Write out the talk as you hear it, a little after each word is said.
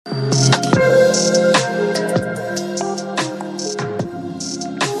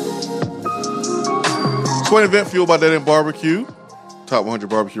Swain event fueled by Dead End Barbecue, top 100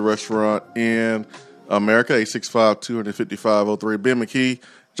 barbecue restaurant in America, 865-255-03. Ben McKee,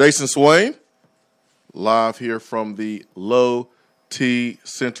 Jason Swain, live here from the Low T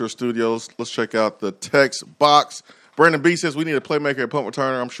Center Studios. Let's check out the text box. Brandon B says we need a playmaker at punt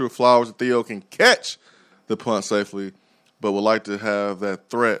returner. I'm sure Flowers and Theo can catch the punt safely, but would like to have that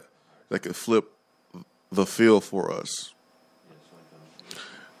threat that could flip the field for us.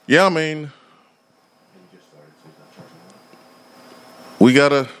 Yeah, I mean, we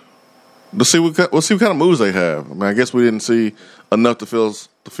gotta let's see what kind of moves they have. I mean, I guess we didn't see enough to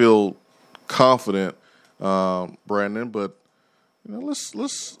feel confident, Brandon. But you know,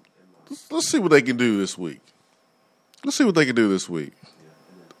 let's see what they can do this week. Let's see what they can do this week.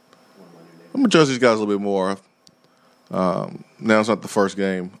 I'm gonna judge these guys a little bit more. Now it's not the first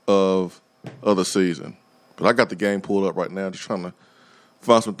game of the season, but I got the game pulled up right now, just trying to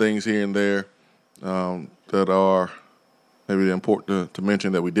find some things here and there that are maybe important to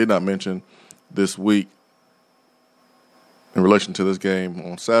mention that we did not mention this week in relation to this game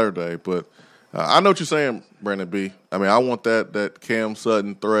on Saturday. But I know what you're saying, Brandon B. I mean, I want that Cam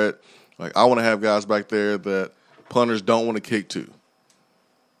Sutton threat. Like, I want to have guys back there that punters don't want to kick to.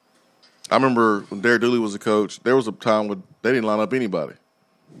 I remember when Derek Dooley was a coach, there was a time when they didn't line up anybody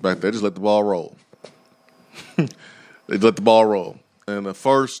back there. They just let the ball roll. They let the ball roll. And the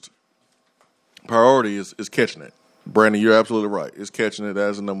first priority is catching it. Brandon, you're absolutely right. It's catching it.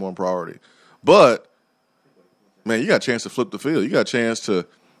 That is the number one priority. But, man, you got a chance to flip the field. You got a chance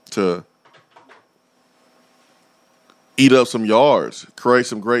to eat up some yards, create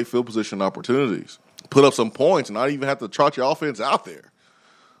some great field position opportunities, put up some points, and not even have to trot your offense out there.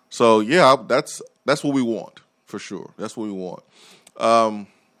 So, yeah, that's what we want for sure. That's what we want.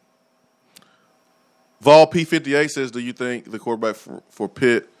 Vol P58 says, do you think the quarterback for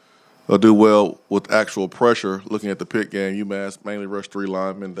Pitt will do well with actual pressure? Looking at the Pitt game, UMass mainly rushed 3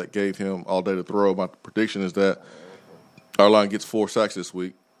 linemen that gave him all day to throw. My prediction is that our line gets 4 sacks this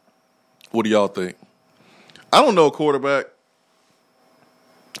week. What do y'all think? I don't know a quarterback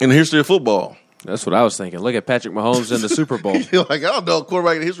in the history of football. That's what I was thinking. Look at Patrick Mahomes in the Super Bowl. Like, I don't know a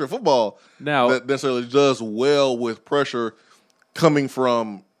quarterback in the history of football now that necessarily does well with pressure coming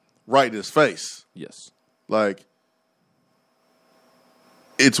from right in his face. Yes. Like,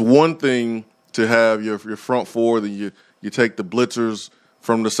 it's one thing to have your front four, then you take the blitzers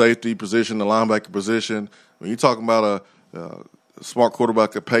from the safety position, the linebacker position. When you're talking about a smart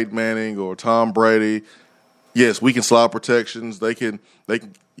quarterback like Peyton Manning or Tom Brady, yes, we can slide protections. They can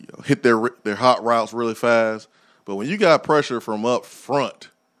hit their hot routes really fast. But when you got pressure from up front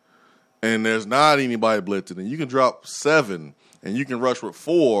and there's not anybody blitzing, and you can drop 7 and you can rush with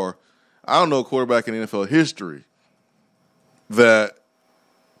 4, I don't know a quarterback in NFL history that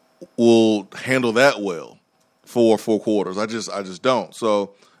will handle that well for 4 quarters. I just don't.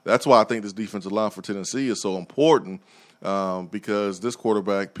 So that's why I think this defensive line for Tennessee is so important, because this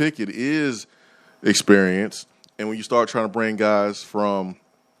quarterback, Pickett, is experienced. And when you start trying to bring guys from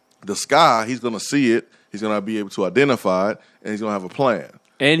the sky, he's going to see it. He's going to be able to identify it, and he's going to have a plan.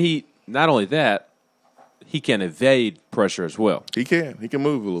 And he, not only that, he can evade pressure as well. He can. He can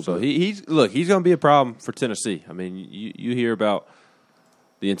move a little bit. So he's going to be a problem for Tennessee. I mean, you hear about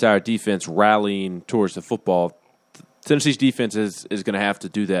the entire defense rallying towards the football. Tennessee's defense is going to have to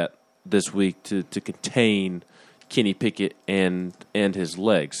do that this week to contain Kenny Pickett and his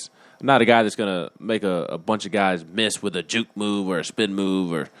legs. I'm not a guy that's going to make a bunch of guys miss with a juke move or a spin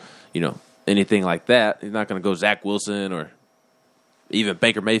move or, anything like that. He's not going to go Zach Wilson or even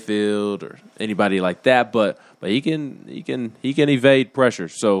Baker Mayfield or anybody like that, but he can evade pressure.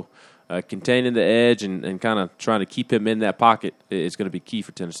 So containing the edge and kind of trying to keep him in that pocket is going to be key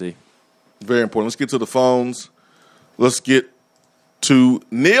for Tennessee. Very important. Let's get to the phones. Let's get to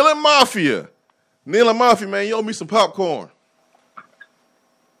Neil and Mafia. Neil and Mafia, man, you owe me some popcorn.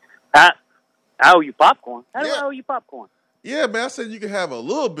 I owe you popcorn. How do I owe you popcorn? Yeah, man, I said you can have a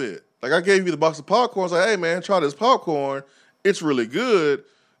little bit. Like, I gave you the box of popcorn. I was like, hey, man, try this popcorn. It's really good.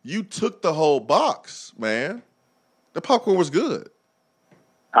 You took the whole box, man. The popcorn was good.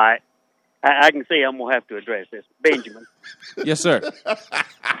 All right. I can see I'm going to have to address this. Benjamin. Yes, sir.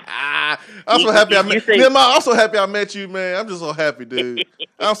 I'm so happy I'm so happy I met you, man. I'm just so happy, dude.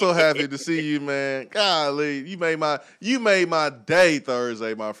 I'm so happy to see you, man. Golly, you made my day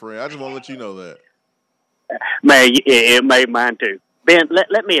Thursday, my friend. I just want to let you know that. Man, it made mine too. Ben,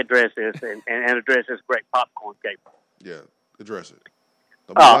 let me address this and address this great popcorn cake. Yeah, address it.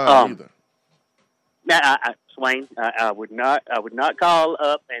 Don't be lying either. Now, Swain, I would not call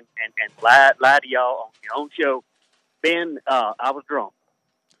up and lie to y'all on your own show. Ben, I was drunk.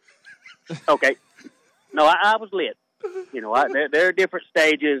 Okay. No, I was lit. You know, there are different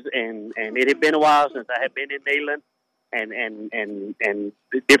stages, and it had been a while since I had been in Neyland, and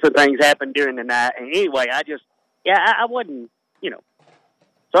different things happened during the night. And anyway, I wasn't, you know.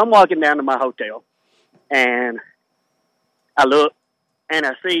 So I'm walking down to my hotel, and I look, and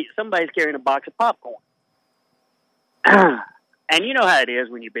I see somebody's carrying a box of popcorn. And you know how it is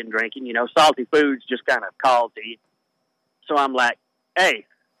when you've been drinking, you know, salty foods just kind of call to you. So I'm like, hey,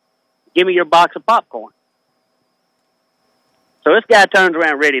 give me your box of popcorn. So this guy turns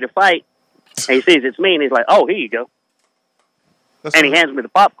around ready to fight, and he sees it's me, and he's like, oh, here you go. And he hands me the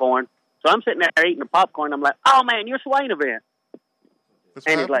popcorn. So I'm sitting there eating the popcorn. I'm like, oh, man, you're Swain event.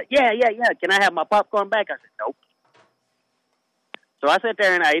 And he's like, yeah. Can I have my popcorn back? I said, nope. So I sat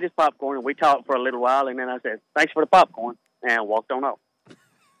there and I ate his popcorn, and we talked for a little while, and then I said, thanks for the popcorn, and I walked on off.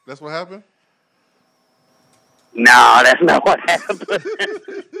 That's what happened? No, that's not what happened.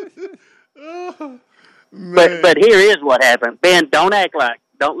 Oh, but here is what happened. Ben, don't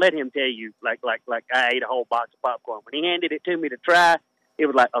let him tell you like I ate a whole box of popcorn. When he handed it to me to try, it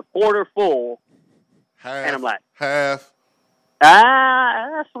was like a quarter full. Half. And I'm like, half.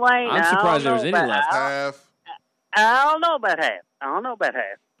 That's Swain. I'm surprised there was any left. Half. I don't know about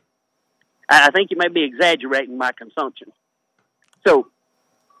half. I think you may be exaggerating my consumption. So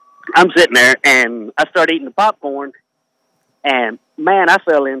I'm sitting there, and I start eating the popcorn, and, man, I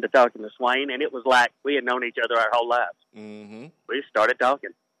fell into talking to Swain, and it was like we had known each other our whole lives. Mm-hmm. We started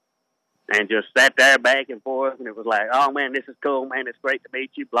talking and just sat there back and forth, and it was like, oh, man, this is cool, man, it's great to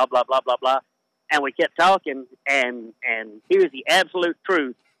meet you, blah, blah, blah, blah, blah. And we kept talking, and here's the absolute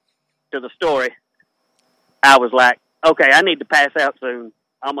truth to the story. I was like, okay, I need to pass out soon.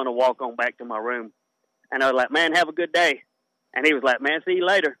 I'm going to walk on back to my room. And I was like, man, have a good day. And he was like, man, see you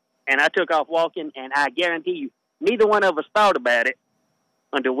later. And I took off walking, and I guarantee you, neither one of us thought about it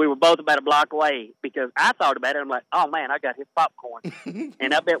until we were both about a block away, because I thought about it. I'm like, oh, man, I got his popcorn.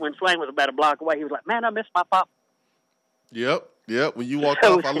 And I bet when Swain was about a block away, he was like, man, I missed my popcorn. Yep. When you walked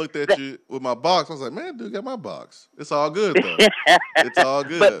off, I looked at you with my box. I was like, man, dude got my box. It's all good, though. It's all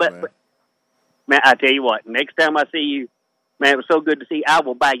good, man. But, man, I tell you what, next time I see you, man, it was so good to see you. I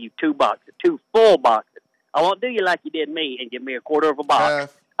will buy you 2 boxes, 2 full boxes. I won't do you like you did me and give me a quarter of a box.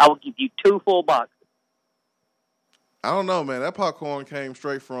 Half. I will give you 2 full boxes. I don't know, man. That popcorn came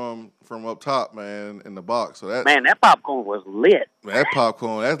straight from up top, man, in the box. So that popcorn was lit. That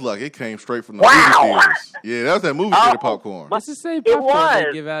popcorn, that's like it came straight from the Wow. movie theaters. Yeah, that was that movie theater popcorn. It's the same popcorn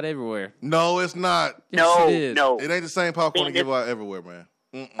they give out everywhere. No, it's not. No, it is. no. It ain't the same popcorn they give out everywhere, man.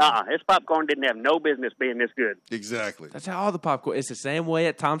 This popcorn didn't have no business being this good. Exactly. That's how all the popcorn. It's the same way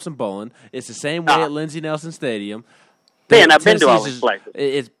at Thompson Bowling. It's the same way at Lindsey Nelson Stadium. Ben, I've been to all these places.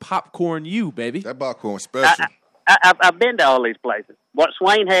 It's popcorn you, baby. That popcorn special. I've been to all these places. What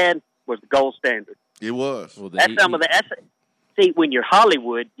Swain had was the gold standard. It was. Well, That's some of the. See, when you're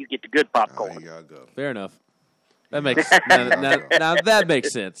Hollywood, you get the good popcorn. Here y'all go. Fair enough. That makes now that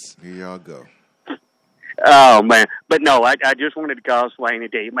makes sense. Here y'all go. Oh man, but no, I just wanted to call Swain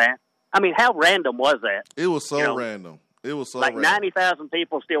and tell you, man. I mean, how random was that? It was so random. It was so like random. 90,000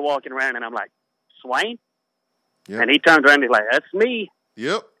 people still walking around, and I'm like, Swain? Yep. And he turns around and he's like, that's me.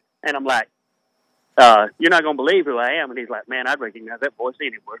 Yep. And I'm like, you're not going to believe who I am. And he's like, man, I'd recognize that voice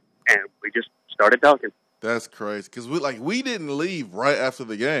anywhere. And we just started talking. That's crazy. Because we didn't leave right after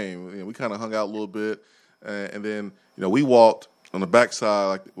the game. You know, we kind of hung out a little bit. And then, we walked on the backside,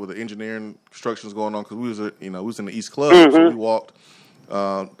 like where the engineering construction was going on, because we was in the East Club. Mm-hmm. So we walked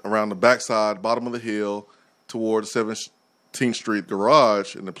around the backside, bottom of the hill, towards 17th Street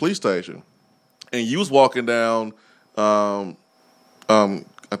garage in the police station. And you was walking down, I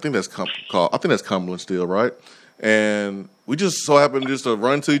think that's Cumberland still, right? And we just so happened just to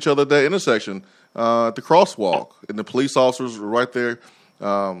run into each other at that intersection at the crosswalk, and the police officers were right there,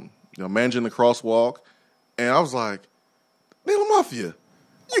 managing the crosswalk. And I was like, Neil Mafia,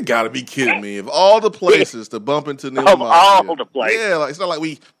 you got to be kidding me! Of all the places to bump into Neil Mafia, all the places, yeah, like it's not like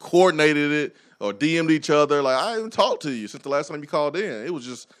we coordinated it or DM'd each other. Like I haven't talked to you since the last time you called in. That was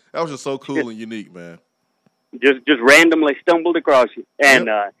just so cool and unique, man. Just randomly stumbled across you. And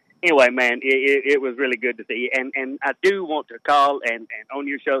anyway, man, it was really good to see you. And I do want to call and on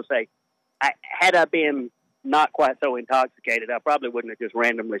your show say, had I been not quite so intoxicated, I probably wouldn't have just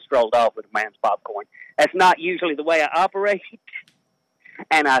randomly strolled off with a man's popcorn. That's not usually the way I operate.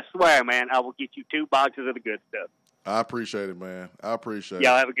 And I swear, man, I will get you 2 boxes of the good stuff. I appreciate it, man. I appreciate it.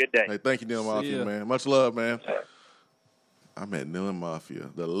 Y'all have a good day. Hey, thank you, Neil Mafia, man. Much love, man. I met Neil Mafia,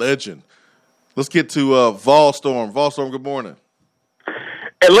 the legend. Let's get to Volstorm. Volstorm, good morning.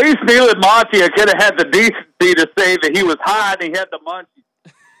 At least Neil Mafia could have had the decency to say that he was high and he had the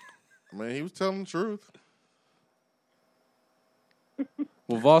munchies. Man, he was telling the truth.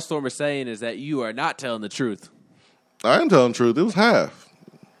 What Volstorm is saying is that you are not telling the truth. I ain't telling the truth. It was half.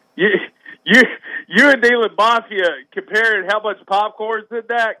 You and Dylan Mafia comparing how much popcorn's in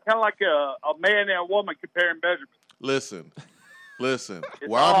that, kind of like a man and a woman comparing measurements. Listen.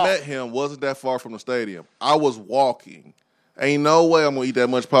 Where I met him wasn't that far from the stadium. I was walking. Ain't no way I'm gonna eat that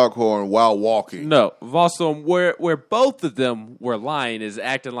much popcorn while walking. No, Volstorm, where both of them were lying is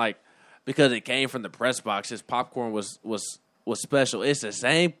acting like because it came from the press box, his popcorn was special. It's the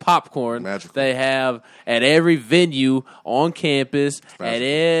same popcorn they have at every venue on campus, at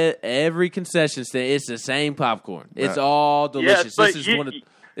every concession stand. It's the same popcorn. It's all delicious. Yes, this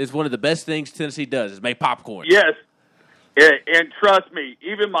is one of the best things Tennessee does is make popcorn. Yes, and trust me,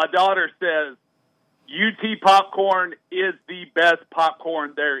 even my daughter says UT popcorn is the best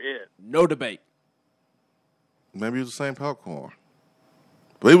popcorn there is. No debate. Maybe it was the same popcorn.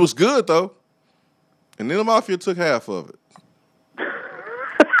 But it was good, though. And then the Mafia took half of it.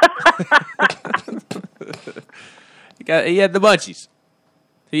 He had the munchies.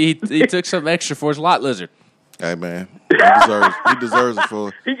 He took some extra for his lot lizard. Hey, man. He deserves it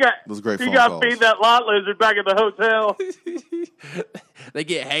for those great phone calls. He got feed that lot lizard back at the hotel. They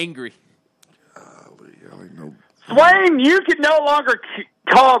get hangry. Swain, you can no longer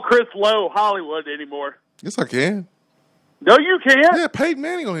call Chris Lowe Hollywood anymore. Yes, I can. No, you can't. Yeah, Peyton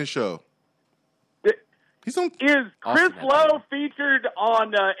Manning on his show. He's on. Is Chris Lowe featured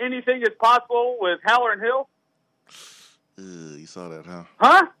on Anything Is Possible with Haller and Hill? You saw that,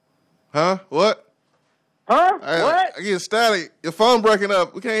 huh? Huh? What? Huh? What? I get static. Your phone breaking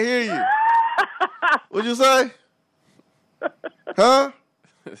up. We can't hear you. What'd you say? Huh?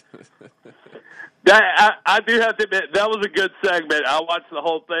 I do have to admit, that was a good segment. I watched the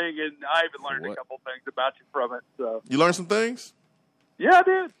whole thing, and I even learned a couple things about you from it. So you learned some things? Yeah, I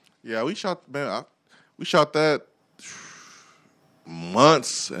did. Yeah, we shot that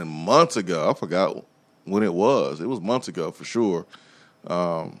months and months ago. I forgot when it was. It was months ago for sure.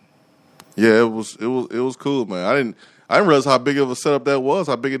 Yeah, it was cool, man. I didn't realize how big of a setup that was,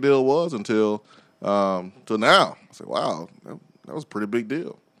 how big a deal it was until now. I said, wow, that was a pretty big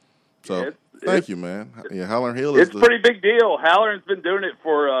deal. So thank you, man. Yeah, Haller and Hill is a pretty big deal. Haller's been doing it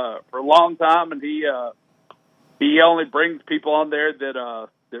for a long time, and he only brings people on there that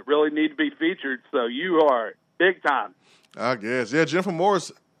really need to be featured. So you are big time. I guess. Yeah, Jennifer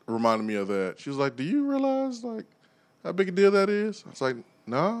Morris reminded me of that. She was like, "Do you realize like how big a deal that is?" I was like,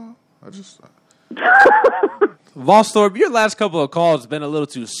 "No, I just." Volstorm, your last couple of calls have been a little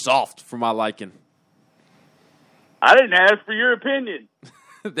too soft for my liking. I didn't ask for your opinion.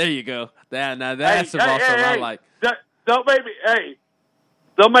 There you go. That's the Volstorm I like. Don't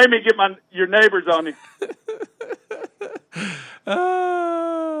make me get your neighbors on you.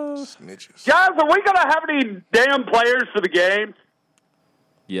 Snitches. Guys, are we going to have any damn players for the game?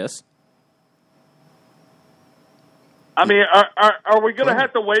 Yes. I mean, are we going to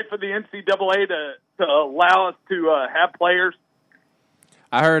have to wait for the NCAA to allow us to have players?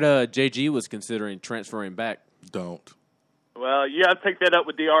 I heard JG was considering transferring back. Don't. Well, you got to take that up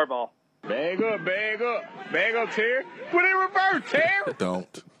with DR Ball. Bag up, Terry. Put it in reverse, Terry.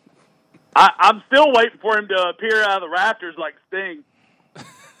 Don't. I'm still waiting for him to appear out of the rafters like Sting.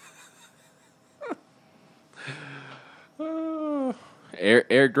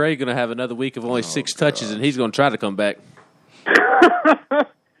 Eric Gray going to have another week of only 6 touches, and he's going to try to come back.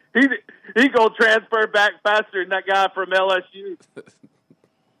 He going to transfer back faster than that guy from LSU.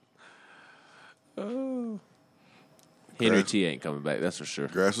 Henry T ain't coming back, that's for sure.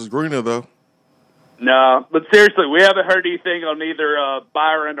 Grass is greener, though. No, but seriously, we haven't heard anything on either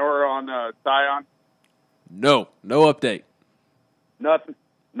Byron or on Zion. No update. Nothing.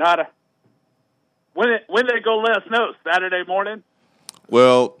 Nada. When they go let us know? Saturday morning?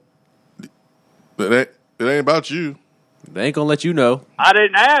 Well, it ain't about you. They ain't going to let you know. I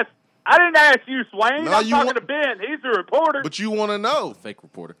didn't ask you, Swain. I'm talking to Ben. He's the reporter. But you want to know. Fake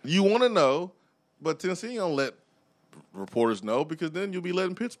reporter. You want to know, but Tennessee ain't going to let reporters know because then you'll be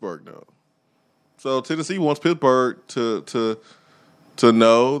letting Pittsburgh know. So Tennessee wants Pittsburgh to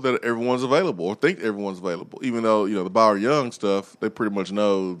know that everyone's available or think everyone's available. Even though, the Bauer Young stuff, they pretty much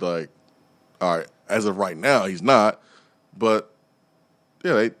know, like, all right, as of right now, he's not. But,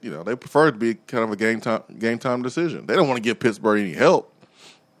 yeah, they prefer it to be kind of a game time decision. They don't want to give Pittsburgh any help.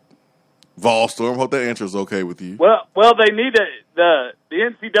 Volstorm, hope that answer is okay with you. Well, they need to. The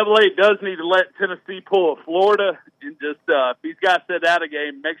NCAA does need to let Tennessee pull a Florida and just if these guys sit out a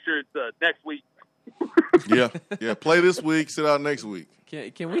game, make sure it's next week. Yeah. Play this week, sit out next week.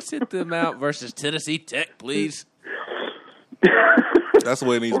 Can we sit them out versus Tennessee Tech, please? That's the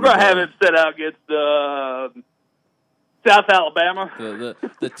way it needs to be. We're gonna have it set out against South Alabama.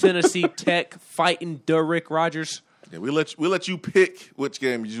 The Tennessee Tech fighting Rick Rogers. Yeah, we let you pick which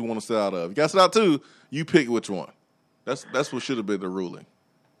game you want to sit out of. You got to sit out two. You pick which one. That's what should have been the ruling.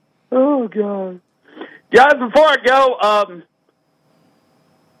 Oh God, guys! Before I go,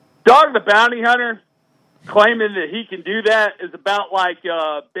 Dog the Bounty Hunter claiming that he can do that is about like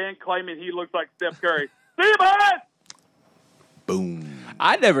Ben claiming he looks like Steph Curry. See you, boys. Boom.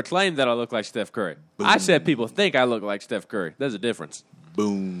 I never claimed that I look like Steph Curry. Boom. I said people think I look like Steph Curry. There's a difference.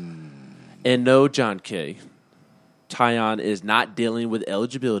 Boom. And no, John K. Tyon is not dealing with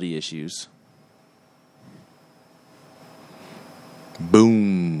eligibility issues.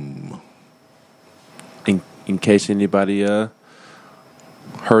 Boom. In case anybody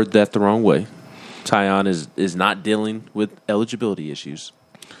heard that the wrong way, Tyon is not dealing with eligibility issues.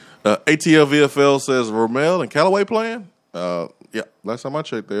 ATL VFL says Romel and Callaway playing. Yeah, last time I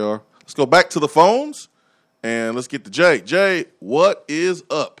checked, they are. Let's go back to the phones and let's get to Jay. Jay, what is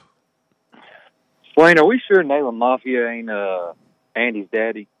up? Swain, are we sure Nayland Mafia ain't Andy's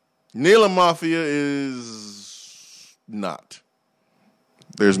daddy? Nayland Mafia is not.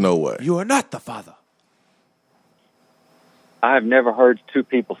 There's no way. You are not the father. I have never heard two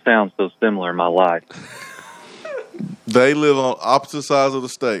people sound so similar in my life. They live on opposite sides of the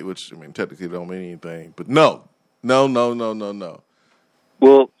state, which, I mean, technically don't mean anything. But no.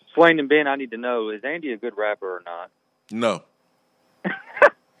 Well, Swain and Ben, I need to know, is Andy a good rapper or not? No.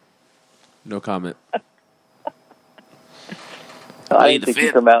 No comment. I didn't think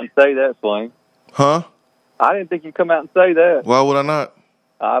you'd come out and say that, Swain. Huh? I didn't think you'd come out and say that. Why would I not?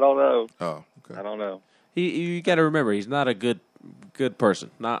 I don't know. Oh, okay. I don't know. You got to remember, he's not a good person.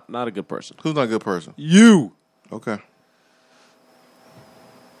 Not a good person. Who's not a good person? You. Okay.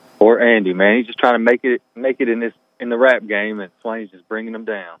 Or Andy, man. He's just trying to make it in the rap game, and Swain's just bringing him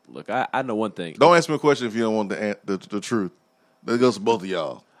down. Look, I know one thing. Don't ask me a question if you don't want the truth. That goes to both of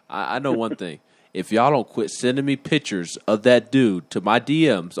y'all. I know one thing. If y'all don't quit sending me pictures of that dude to my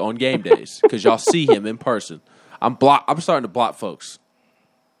DMs on game days, because y'all see him in person, I'm starting to block folks.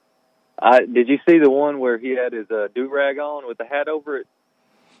 Did you see the one where he had his do-rag on with the hat over it?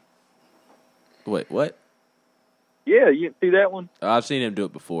 Wait, what? Yeah, you didn't see that one? I've seen him do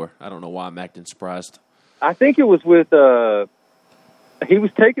it before. I don't know why I'm acting surprised. I think it was with he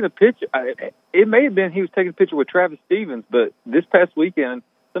was taking a picture. It may have been he was taking a picture with Travis Stevens, but this past weekend,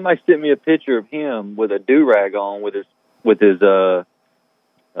 somebody sent me a picture of him with a do-rag on with his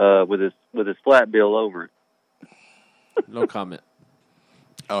flat bill over it. No comment.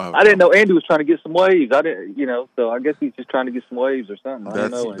 I didn't know Andy was trying to get some waves. I didn't, so I guess he's just trying to get some waves or something. I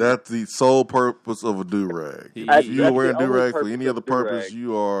don't know. That's the sole purpose of a do-rag. If you are wearing a do-rag for any other purpose,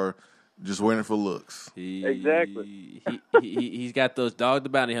 you are just wearing it for looks. Exactly. He's got those Dog the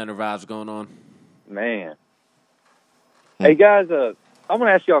Bounty Hunter vibes going on. Man. Hey, guys, I want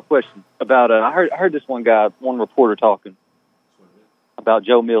to ask y'all a question about, I heard this one reporter talking about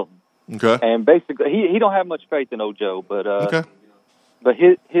Joe Milton. Okay. And basically, he don't have much faith in old Joe, but okay. But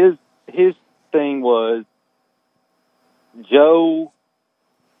his thing was Joe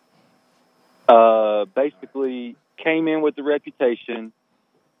basically came in with the reputation,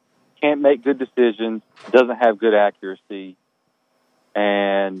 can't make good decisions, doesn't have good accuracy,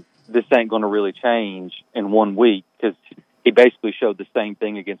 and this ain't going to really change in 1 week because he basically showed the same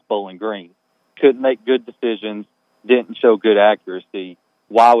thing against Bowling Green. Couldn't make good decisions, didn't show good accuracy.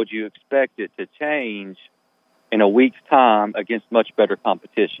 Why would you expect it to change in a week's time against much better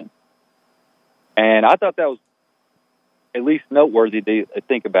competition? And I thought that was at least noteworthy to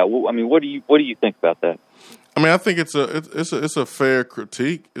think about. I mean, what do you think about that? I mean, I think it's a fair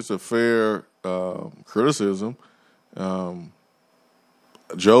critique. It's a fair criticism.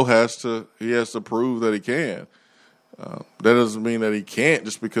 Joe has to prove that he can. That doesn't mean that he can't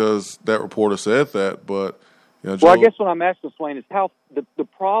just because that reporter said that. But Joe, well, I guess what I'm asking, Swain, is how the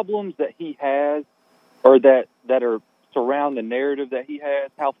problems that he has or that are surround the narrative that he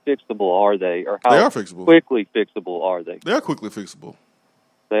has, how fixable are they? Or how they are fixable. Quickly fixable are they? They are quickly fixable.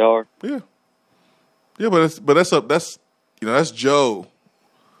 They are? Yeah. Yeah, that's Joe.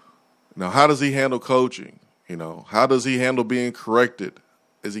 Now, how does he handle coaching? How does he handle being corrected?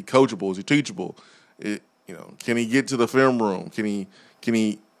 Is he coachable? Is he teachable? Can he get to the film room? Can he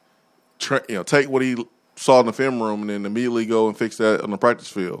take what he saw in the film room and then immediately go and fix that on the practice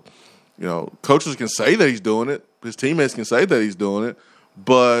field? Coaches can say that he's doing it. His teammates can say that he's doing it,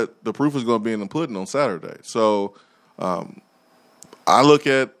 but the proof is going to be in the pudding on Saturday. So I look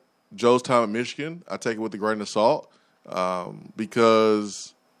at Joe's time at Michigan. I take it with a grain of salt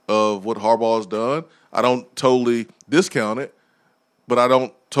because of what Harbaugh has done. I don't totally discount it, but I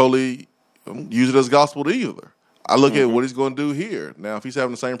don't totally use it as gospel either. I look at what he's going to do here. Now, if he's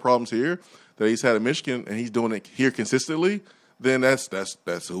having the same problems here that he's had in Michigan and he's doing it here consistently, then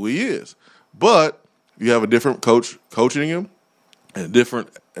that's who he is. But you have a different coach coaching him in a different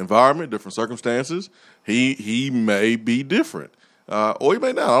environment, different circumstances. He may be different. Or he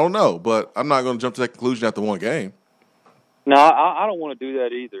may not. I don't know. But I'm not going to jump to that conclusion after one game. No, I don't want to do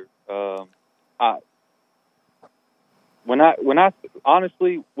that either. When I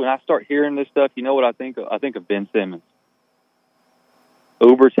honestly, when I start hearing this stuff, you know what I think of? I think of Ben Simmons.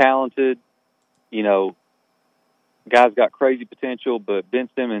 Uber talented, guy's got crazy potential, but Ben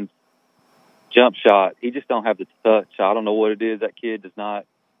Simmons' jump shot, he just don't have the touch. I don't know what it is. That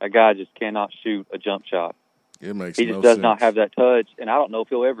guy just cannot shoot a jump shot. It makes He just does not have that touch, and I don't know if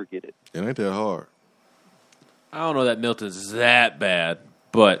he'll ever get it. It ain't that hard. I don't know that Milton's that bad,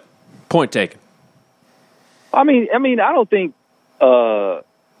 but point taken. I mean, I don't think, Ben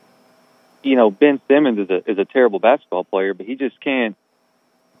Simmons is a terrible basketball player, but he just can't.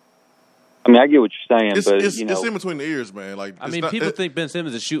 I mean, I get what you're saying, It's in between the ears, man. People think Ben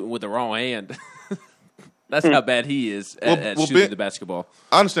Simmons is shooting with the wrong hand. That's how bad he is at shooting the basketball.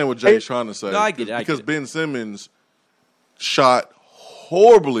 I understand what Jay's trying to say. No, I get it. Because Ben Simmons shot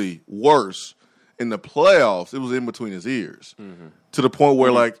horribly worse in the playoffs. It was in between his ears to the point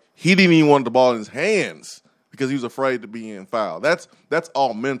where, he didn't even want the ball in his hands because he was afraid to be in foul. That's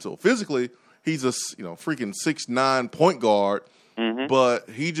all mental. Physically, he's a freaking 6'9" point guard. But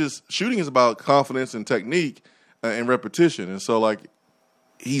shooting is about confidence and technique and repetition. And so,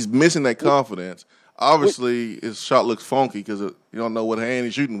 he's missing that confidence. Obviously, his shot looks funky because you don't know what hand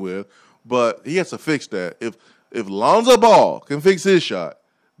he's shooting with. But he has to fix that. If Lonzo Ball can fix his shot,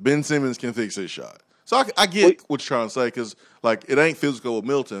 Ben Simmons can fix his shot. So I get what you're trying to say because, it ain't physical with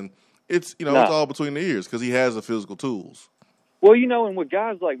Milton. It's, it's all between the ears because he has the physical tools. Well, and with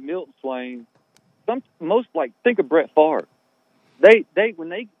guys like Milton, Swain, think of Brett Favre.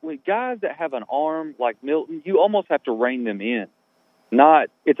 With guys that have an arm like Milton, you almost have to rein them in.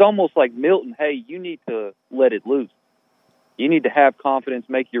 It's almost like Milton, hey, you need to let it loose. You need to have confidence,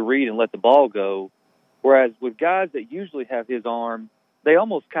 make your read, and let the ball go. Whereas with guys that usually have his arm, they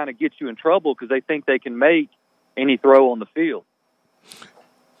almost kind of get you in trouble because they think they can make any throw on the field.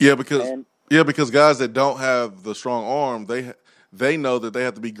 Yeah, because guys that don't have the strong arm, they know that they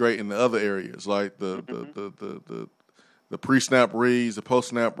have to be great in the other areas, like the pre-snap reads, the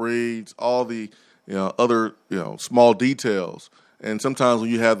post-snap reads, all the other small details. And sometimes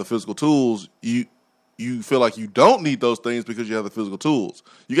when you have the physical tools, you feel like you don't need those things because you have the physical tools.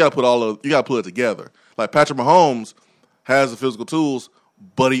 You got to put it together. Like Patrick Mahomes has the physical tools,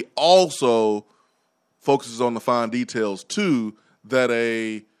 but he also focuses on the fine details too. That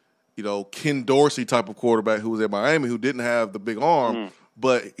a Ken Dorsey type of quarterback who was at Miami who didn't have the big arm,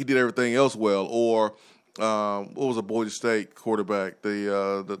 but he did everything else well. Or what was a Boise State quarterback?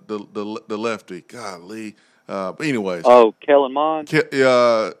 The lefty. Golly. But anyways. Oh, Kellen Mond.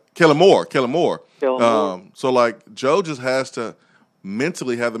 Kellen Moore. So Joe just has to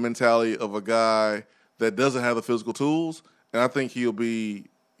mentally have the mentality of a guy that doesn't have the physical tools, and I think he'll be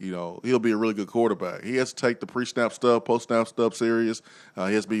a really good quarterback. He has to take the pre-snap stuff, post-snap stuff serious.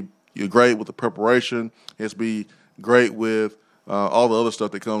 He has to be great with the preparation. He has to be great with all the other stuff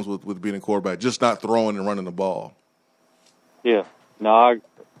that comes with being a quarterback, just not throwing and running the ball. Yeah. No,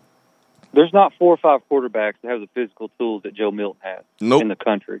 there's not 4 or 5 quarterbacks that have the physical tools that Joe Milton has in the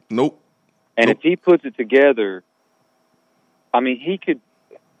country. Nope. And if he puts it together, I mean, he could.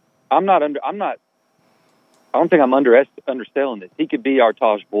 I don't think I'm underselling this. He could be our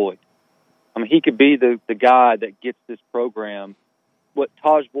Taj Boyd. I mean, he could be the guy that gets this program. What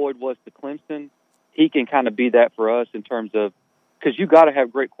Taj Boyd was to Clemson, he can kind of be that for us in terms of, because you got to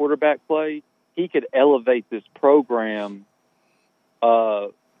have great quarterback play. He could elevate this program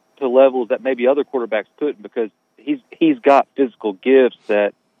to levels that maybe other quarterbacks couldn't because he's got physical gifts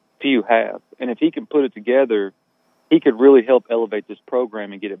that few have. And if he can put it together, he could really help elevate this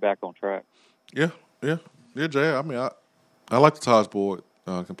program and get it back on track. Yeah, Jay. I mean, I like the Taj Boyd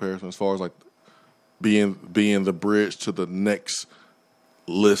comparison as far as being the bridge to the next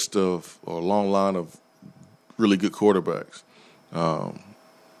list of or long line of really good quarterbacks. I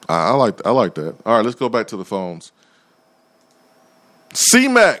like that. All right, let's go back to the phones.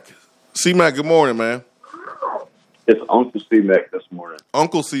 C-Mac, good morning, man. It's Uncle C-Mac this morning.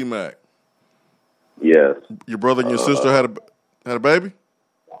 Uncle C-Mac. Yes. Your brother and your sister had a baby?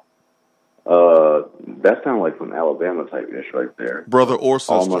 That sounds like some Alabama type ish right there. Brother or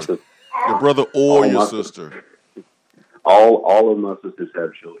sister? Your brother or your sister? All of my sisters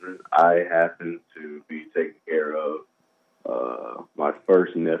have children. I happen to be taking care of my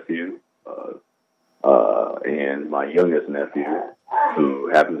first nephew, and my youngest nephew, who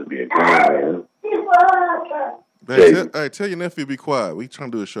happens to be a grown man. Hey, tell your nephew to be quiet. We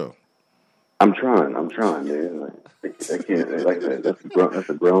trying to do a show. I'm trying, man. I can't. Like I said, that's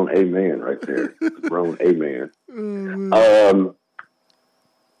a grown A man right there. That's a grown A man.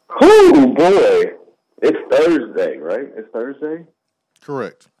 Oh boy, it's Thursday, right? It's Thursday.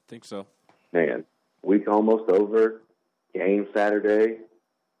 Correct. I think so. Man, week almost over. Game Saturday.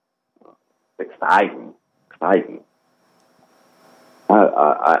 Exciting.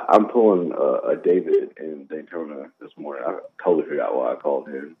 I'm pulling a David in Daytona this morning. I totally forgot why I called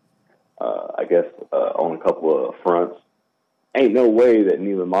him. I guess on a couple of fronts. Ain't no way that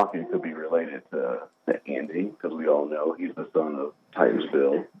Neelan Mocking could be related to Andy, because we all know he's the son of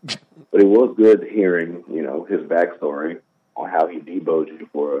Titansville. But it was good hearing, his backstory on how he deboed you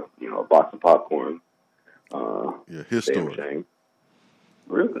for a box of popcorn. His story. Shame.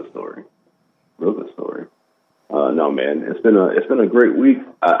 Real good story. No, man, it's been a great week.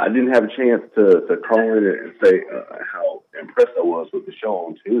 I didn't have a chance to call in and say how impressed I was with the show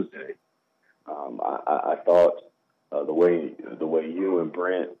on Tuesday. I thought the way you and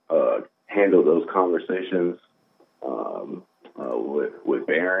Brent handled those conversations with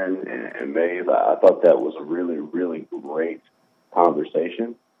Barron and Maeve, I thought that was a really, really great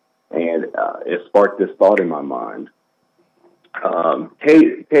conversation, and it sparked this thought in my mind.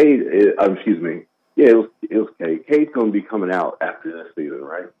 Excuse me. Yeah, it was Cade. Cade's going to be coming out after this season,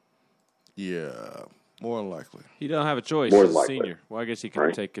 right? Yeah, more than likely. He don't have a choice. More He's a likely. senior. Well, I guess he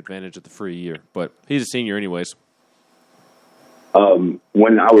can take advantage of the free year, but he's a senior anyways.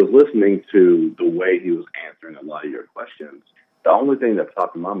 When I was listening to the way he was answering a lot of your questions, the only thing that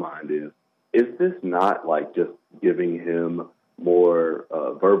popped in my mind is this not like just giving him more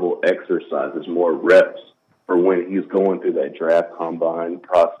verbal exercises, more reps for when he's going through that draft combine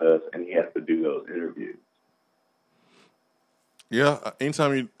process and he has to do those interviews? Yeah,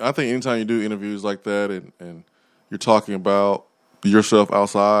 anytime you do interviews like that and you're talking about yourself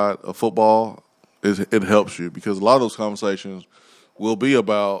outside of football, it helps you, because a lot of those conversations will be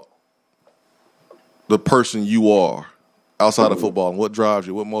about the person you are outside of football and what drives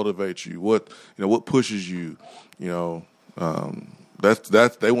you, what motivates you, what pushes you.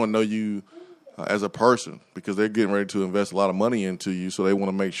 That's they want to know you as a person, because they're getting ready to invest a lot of money into you, so they want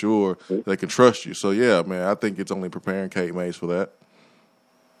to make sure they can trust you. So yeah, man, I think it's only preparing Kate Mays for that.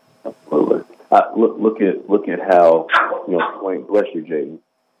 Absolutely. Look at how Swain. Bless you, Jaden.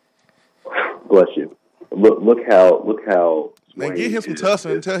 Bless you. Look how. Man, get him some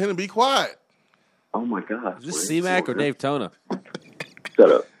Tussin and tell him to be quiet. Oh my God! Is this C-Mac or Dave Tona?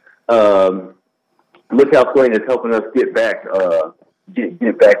 Shut up. Look how Swain is helping us get back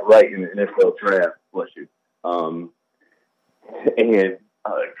right in the NFL draft. Bless you. And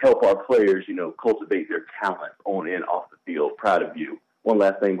help our players, cultivate their talent on and off the field. Proud of you. One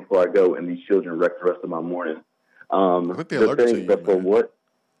last thing before I go, and these children wreck the rest of my morning. I think they're allergic to you, man. For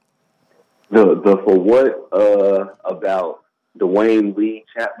what about Dwayne Lee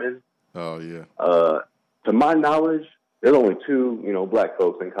Chapman? Oh yeah. To my knowledge, there's only two, black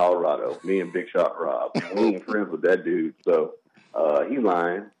folks in Colorado. Me and Big Shot Rob. We ain't friends with that dude, so he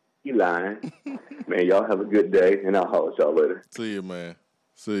lying. Man, y'all have a good day, and I'll holler at y'all later. See you, man.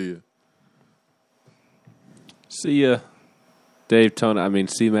 See you. See ya, Dave Tona. I mean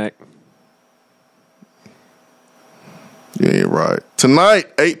C-Mac. Yeah, you're right.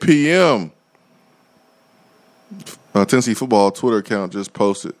 Tonight, 8 p.m., Tennessee football Twitter account just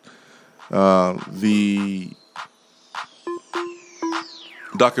posted the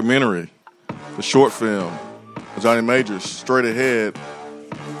documentary, the short film, Johnny Majors, Straight Ahead,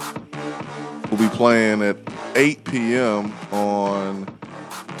 will be playing at 8 p.m. on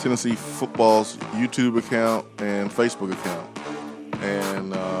Tennessee football's YouTube account and Facebook account.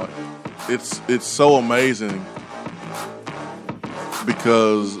 And it's so amazing,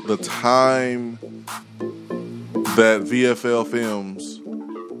 because the time that VFL Films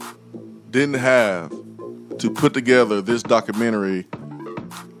didn't have to put together this documentary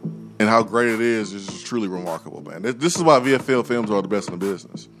and how great it is just truly remarkable, man. This is why VFL Films are the best in the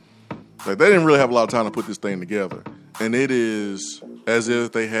business. Like, they didn't really have a lot of time to put this thing together, and it is as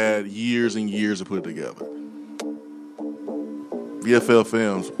if they had years and years to put it together. VFL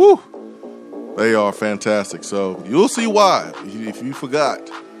Films, whew, they are fantastic. So you'll see why if you forgot.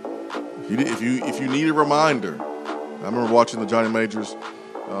 If you need a reminder, I remember watching the Johnny Majors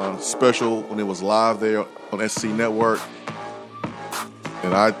special when it was live there on SC Network,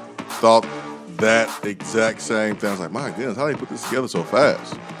 and I thought that exact same thing. I was like, my goodness, how do they put this together so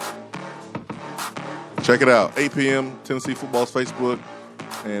fast? Check it out. 8 p.m. Tennessee Football's Facebook,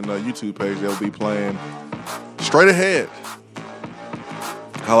 and YouTube page. They'll be playing Straight Ahead.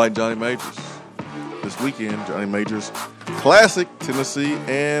 Highlight Johnny Majors this weekend. Johnny Majors Classic, Tennessee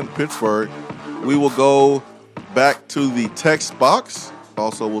and Pittsburgh. We will go back to the text box.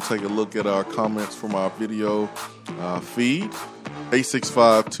 Also, we'll take a look at our comments from our video feed.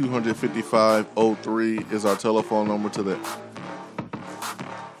 865-255-03 is our telephone number to the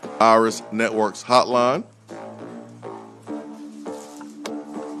Iris Networks hotline.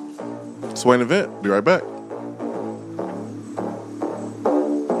 Swain Event. Be right back.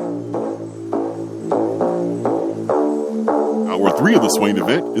 Hour 3 of the Swain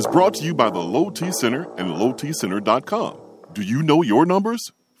Event is brought to you by the Low T Center and lowtcenter.com. Do you know your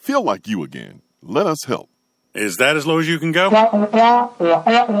numbers? Feel like you again. Let us help. Is that as low as you can go?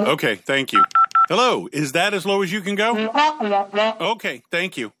 Okay, thank you. Hello, is that as low as you can go? Okay,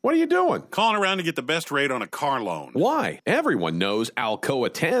 thank you. What are you doing? Calling around to get the best rate on a car loan. Why? Everyone knows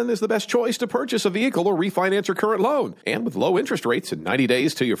Alcoa 10 is the best choice to purchase a vehicle or refinance your current loan. And with low interest rates and 90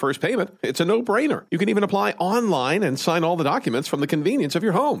 days to your first payment, it's a no-brainer. You can even apply online and sign all the documents from the convenience of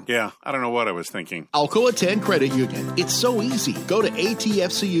your home. Yeah, I don't know what I was thinking. Alcoa 10 Credit Union. It's so easy. Go to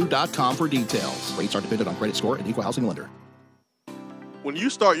atfcu.com for details. Rates are dependent on credit score and equal housing lender. When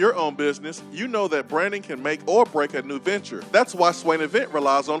you start your own business, you know that branding can make or break a new venture. That's why Swain Event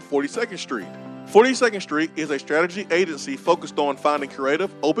relies on 42nd Street. 42nd Street is a strategy agency focused on finding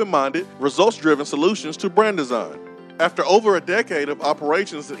creative, open-minded, results-driven solutions to brand design. After over a decade of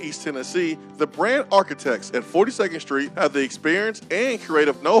operations in East Tennessee, the brand architects at 42nd Street have the experience and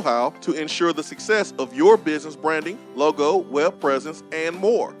creative know-how to ensure the success of your business branding, logo, web presence, and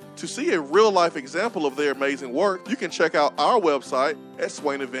more. To see a real-life example of their amazing work, you can check out our website at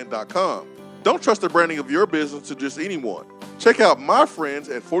swainevent.com. Don't trust the branding of your business to just anyone. Check out my friends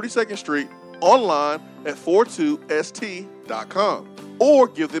at 42nd Street online at 42st.com or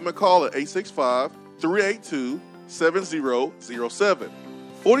give them a call at 865-382-7007.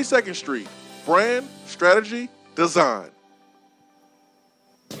 42nd Street, brand, strategy, design.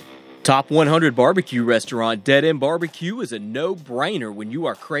 Top 100 barbecue restaurant Dead End Barbecue is a no-brainer when you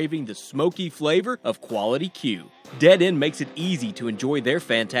are craving the smoky flavor of quality Q. Dead End makes it easy to enjoy their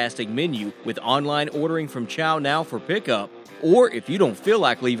fantastic menu with online ordering from Chow Now for pickup. Or if you don't feel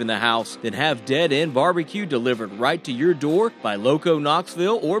like leaving the house, then have Dead End Barbecue delivered right to your door by Loco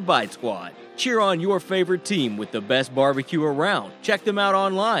Knoxville or Bite Squad. Cheer on your favorite team with the best barbecue around. Check them out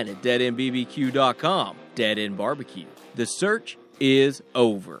online at deadendbbq.com. Dead End Barbecue. The search is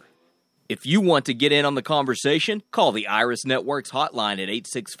over. If you want to get in on the conversation, call the Iris Networks hotline at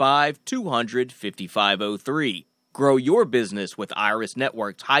 865-200-5503. Grow your business with Iris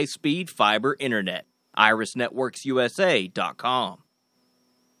Networks high-speed fiber internet. IrisNetworksUSA.com.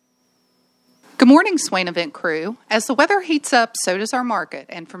 Good morning, Swain Event crew. As the weather heats up, so does our market.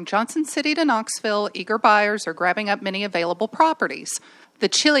 And from Johnson City to Knoxville, eager buyers are grabbing up many available properties. The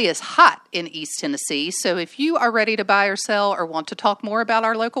chili is hot in East Tennessee, so if you are ready to buy or sell or want to talk more about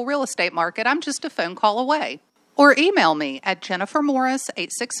our local real estate market, I'm just a phone call away. Or email me at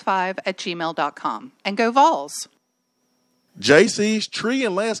jennifermorris865@gmail.com. And go Vols! JC's Tree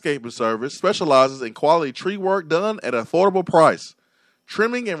and Landscaping Service specializes in quality tree work done at an affordable price.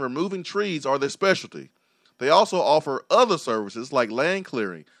 Trimming and removing trees are their specialty. They also offer other services like land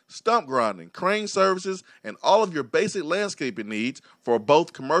clearing, stump grinding, crane services, and all of your basic landscaping needs for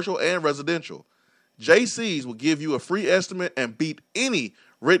both commercial and residential. JC's will give you a free estimate and beat any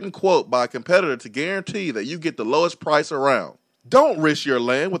written quote by a competitor to guarantee that you get the lowest price around. Don't risk your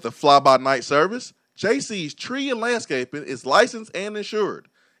land with a fly-by-night service. JC's Tree and Landscaping is licensed and insured.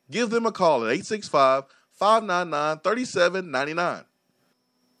 Give them a call at 865-599-3799.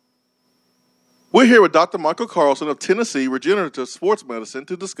 We're here with Dr. Michael Carlson of Tennessee Regenerative Sports Medicine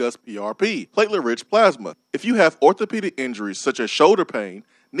to discuss PRP, platelet-rich plasma. If you have orthopedic injuries such as shoulder pain,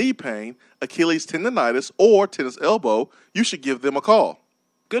 knee pain, Achilles tendonitis, or tennis elbow, you should give them a call.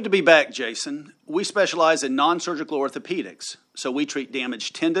 Good to be back, Jason. We specialize in non-surgical orthopedics, so we treat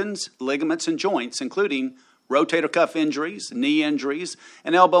damaged tendons, ligaments, and joints, including rotator cuff injuries, knee injuries,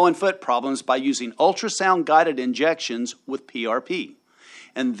 and elbow and foot problems by using ultrasound-guided injections with PRP.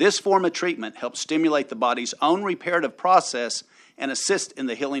 And this form of treatment helps stimulate the body's own reparative process and assist in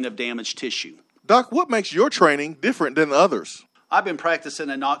the healing of damaged tissue. Doc, what makes your training different than others? I've been practicing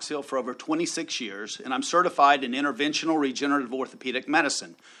in Knoxville for over 26 years, and I'm certified in interventional regenerative orthopedic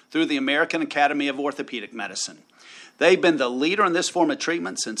medicine through the American Academy of Orthopedic Medicine. They've been the leader in this form of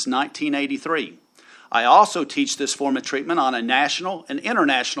treatment since 1983. I also teach this form of treatment on a national and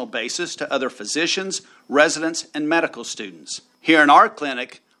international basis to other physicians, residents, and medical students. Here in our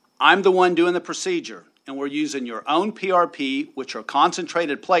clinic, I'm the one doing the procedure, and we're using your own PRP, which are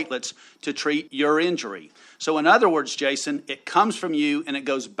concentrated platelets, to treat your injury. So in other words, Jason, it comes from you and it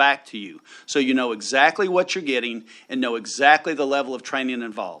goes back to you. So you know exactly what you're getting and know exactly the level of training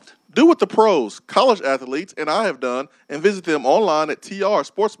involved. Do what the pros, college athletes, and I have done, and visit them online at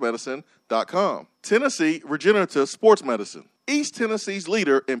trsportsmedicine.com. Tennessee Regenerative Sports Medicine, East Tennessee's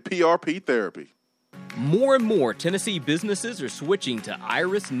leader in PRP therapy. More and more Tennessee businesses are switching to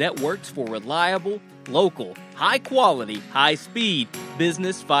Iris Networks for reliable, local, high-quality, high-speed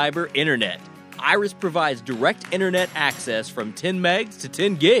business fiber internet. Iris provides direct internet access from 10 megs to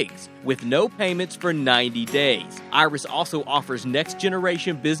 10 gigs with no payments for 90 days. Iris also offers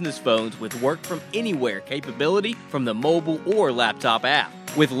next-generation business phones with work-from-anywhere capability from the mobile or laptop app.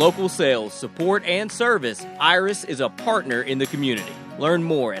 With local sales, support, and service, Iris is a partner in the community. Learn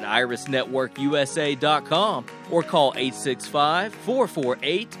more at irisnetworkusa.com or call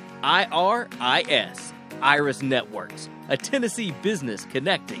 865-448-IRIS. Iris Networks, a Tennessee business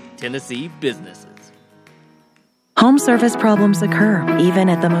connecting Tennessee businesses. Home service problems occur, even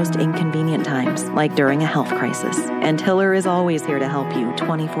at the most inconvenient times, like during a health crisis. And Hiller is always here to help you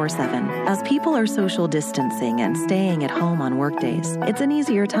 24/7. As people are social distancing and staying at home on workdays, it's an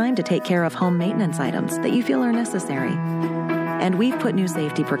easier time to take care of home maintenance items that you feel are necessary. And we've put new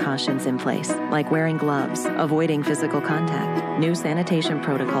safety precautions in place, like wearing gloves, avoiding physical contact, new sanitation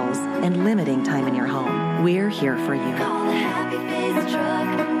protocols, and limiting time in your home. We're here for you. Call the Happy Face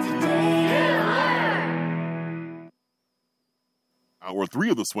Truck today. Hour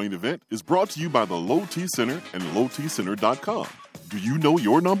 3 of the Swain event is brought to you by the Low T Center and lowtcenter.com. Do you know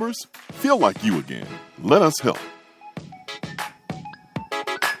your numbers? Feel like you again. Let us help.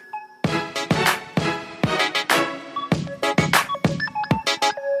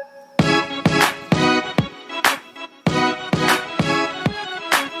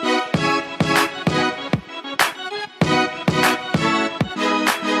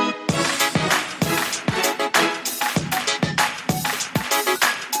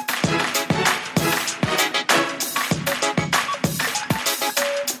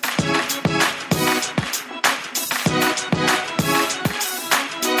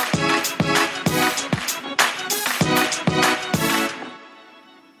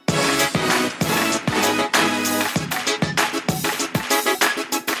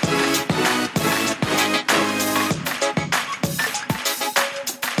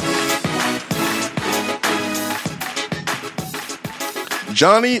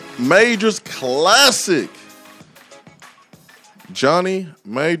 Johnny Majors Classic. Johnny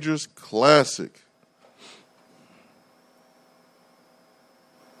Majors Classic.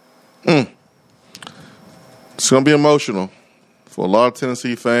 It's going to be emotional for a lot of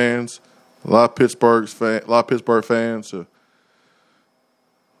Tennessee fans, a lot of Pittsburgh fans to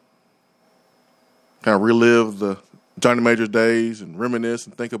kind of relive the Johnny Majors days and reminisce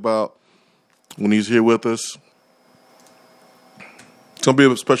and think about when he's here with us. It's going to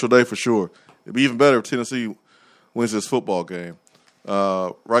be a special day for sure. It'd be even better if Tennessee wins this football game.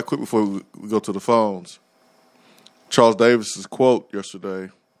 Right quick before we go to the phones, Charles Davis's quote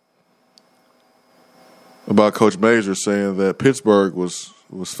yesterday about Coach Majors saying that Pittsburgh was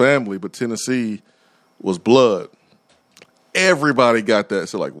family, but Tennessee was blood. Everybody got that,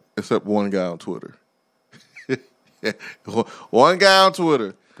 so like except one guy on Twitter. One guy on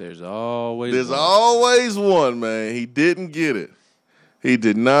Twitter. There's always one, man. He didn't get it. He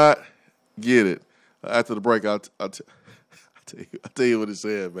did not get it. After the break, I'll tell you what he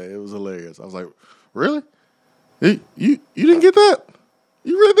said, man. It was hilarious. I was like, really? You didn't get that?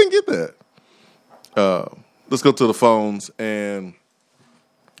 You really didn't get that? Let's go to the phones. And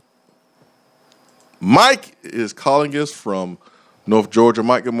Mike is calling us from North Georgia.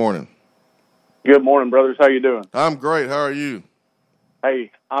 Mike, good morning. Good morning, brothers. How you doing? I'm great. How are you? Hey,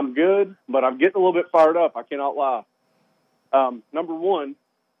 I'm good, but I'm getting a little bit fired up. I cannot lie. Number one,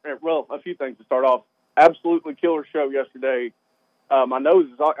 well, a few things to start off. Absolutely killer show yesterday. My nose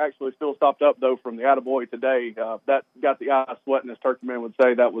is actually still stopped up, though, from the attaboy today. That got the eyes sweating, as Turkey Man would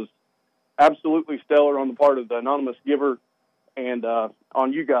say. That was absolutely stellar on the part of the anonymous giver and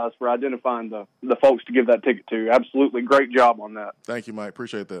on you guys for identifying the folks to give that ticket to. Absolutely great job on that. Thank you, Mike.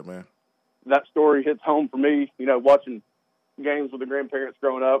 Appreciate that, man. That story hits home for me, watching games with the grandparents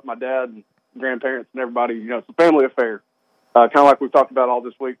growing up, my dad and grandparents and everybody. It's a family affair. Kind of like we've talked about all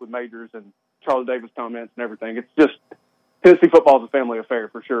this week with Majors and Charlie Davis comments and everything. It's just Tennessee football is a family affair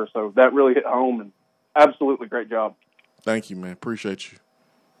for sure. So that really hit home, and absolutely great job. Thank you, man. Appreciate you.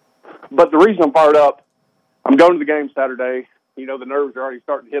 But the reason I'm fired up, I'm going to the game Saturday. The nerves are already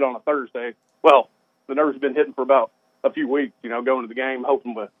starting to hit on a Thursday. Well, the nerves have been hitting for about a few weeks, going to the game,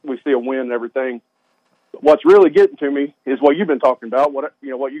 hoping we see a win and everything. what's really getting to me is what you've been talking about. What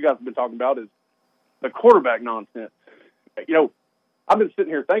you guys have been talking about is the quarterback nonsense. I've been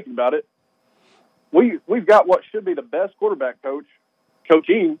sitting here thinking about it. We've got what should be the best quarterback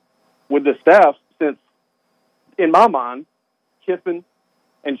coaching with the staff since, in my mind, Kiffin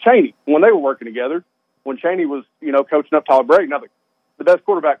and Chaney, when they were working together, when Chaney was, coaching up Tyler Brady. Now, the best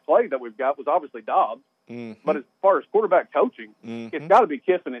quarterback play that we've got was obviously Dobbs. Mm-hmm. But as far as quarterback coaching, it's got to be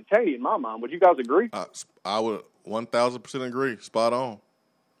Kiffin and Chaney in my mind. Would you guys agree? I would 1,000% agree. Spot on.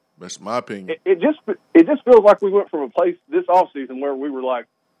 That's my opinion. It just feels like we went from a place this offseason where we were like,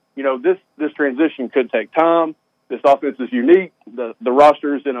 this transition could take time. This offense is unique. The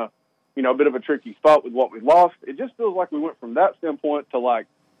roster is in a bit of a tricky spot with what we lost. It just feels like we went from that standpoint to like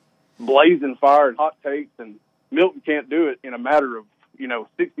blazing fire and hot takes, and Milton can't do it in a matter of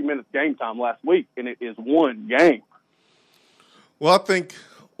 60 minutes game time last week, and it is one game. Well, I think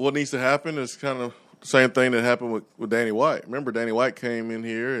what needs to happen is kind of the same thing that happened with Danny White. Remember, Danny White came in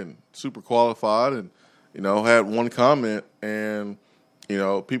here and super qualified and, had one comment, and,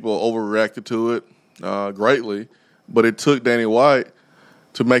 people overreacted to it greatly. But it took Danny White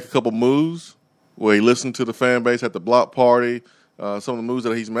to make a couple moves where he listened to the fan base at the block party, some of the moves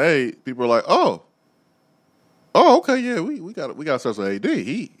that he's made. People are like, oh, okay, yeah, we got to start with AD.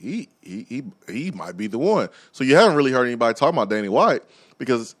 He might be the one. So you haven't really heard anybody talking about Danny White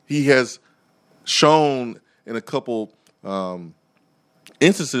because he has shown in a couple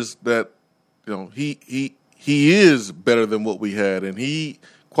instances that he is better than what we had, and he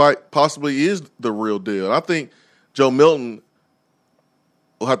quite possibly is the real deal. And I think Joe Milton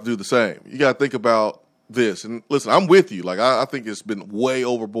will have to do the same. You got to think about this. And listen, I'm with you. Like I think it's been way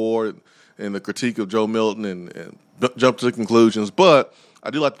overboard in the critique of Joe Milton and jump to conclusions. But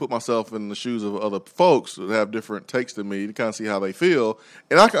I do like to put myself in the shoes of other folks that have different takes than me to kind of see how they feel.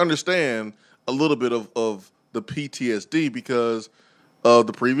 And I can understand a little bit of the PTSD because of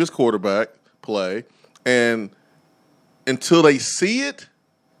the previous quarterback play. And until they see it,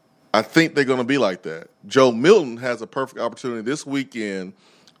 I think they're going to be like that. Joe Milton has a perfect opportunity this weekend,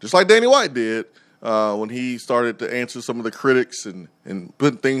 just like Danny White did, when he started to answer some of the critics and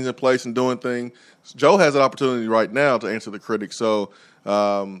putting things in place and doing things. Joe has an opportunity right now to answer the critics. So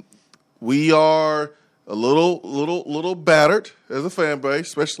we are a little battered as a fan base,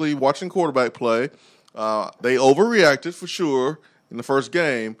 especially watching quarterback play. They overreacted for sure in the first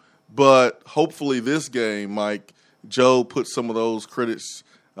game, but hopefully this game, Mike, Joe put some of those critics,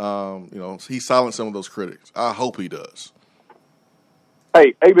 he silenced some of those critics. I hope he does.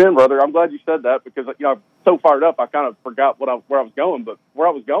 Hey, amen, brother. I'm glad you said that because I'm so fired up I kind of forgot where I was going. But where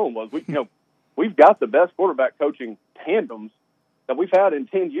I was going was we've got the best quarterback coaching tandems that we've had in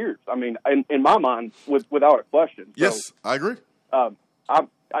 10 years. I mean, in my mind, without a question. So, yes, I agree.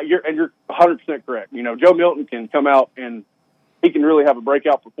 You're 100% correct. Joe Milton can come out and he can really have a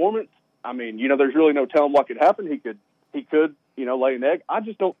breakout performance. I mean, there's really no telling what could happen. He could lay an egg. I'm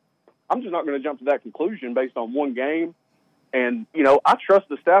just not going to jump to that conclusion based on one game. And, I trust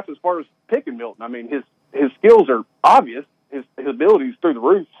the staff as far as picking Milton. I mean, his skills are obvious. His abilities through the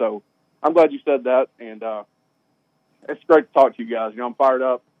roof. So I'm glad you said that. And it's great to talk to you guys. I'm fired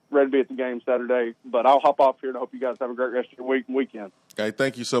up, ready to be at the game Saturday. But I'll hop off here, and I hope you guys have a great rest of your week and weekend. Okay,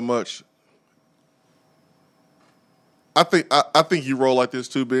 thank you so much. I think you roll like this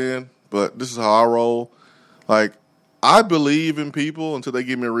too, Ben, but this is how I roll. Like, I believe in people until they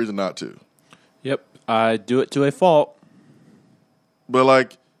give me a reason not to. Yep, I do it to a fault. But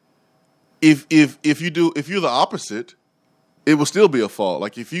like, if you're the opposite, it will still be a fault.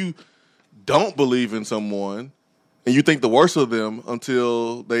 Like if you don't believe in someone and you think the worst of them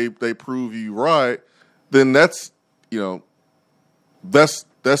until they prove you right, then that's to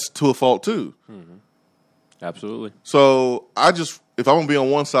a fault too. Mm-hmm. Absolutely. So if I'm gonna be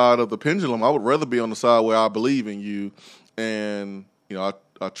on one side of the pendulum, I would rather be on the side where I believe in you and I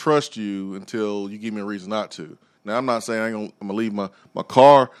trust you until you give me a reason not to. Now, I'm not saying I'm going to leave my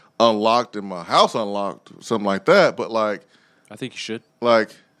car unlocked and my house unlocked or something like that, but like... I think you should.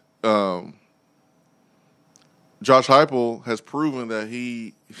 Like, Josh Heupel has proven that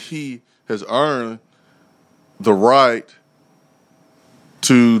he has earned the right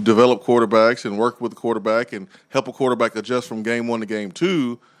to develop quarterbacks and work with the quarterback and help a quarterback adjust from game 1 to game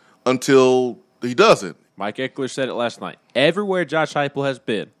 2 until he doesn't. Mike Eckler said it last night. Everywhere Josh Heupel has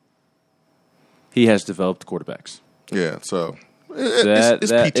been, he has developed quarterbacks. Yeah, so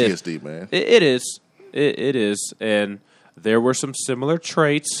it's PTSD, man. It is. It is. And there were some similar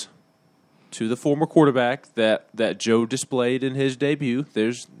traits to the former quarterback that Joe displayed in his debut.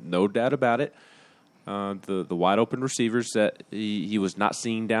 There's no doubt about it. The wide open receivers that he was not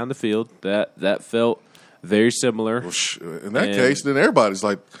seeing down the field, that felt very similar. In that case, then everybody's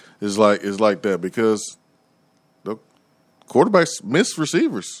is like that because the quarterbacks miss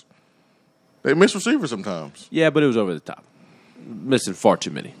receivers. They miss receivers sometimes. Yeah, but it was over the top, missing far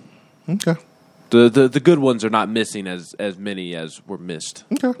too many. Okay. The good ones are not missing as many as were missed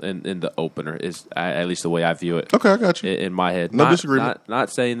in the opener. Is at least the way I view it. Okay, I got you. In my head, No disagreement. Not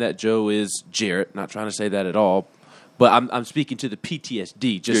saying that Joe is Jarrett. Not trying to say that at all. But I'm speaking to the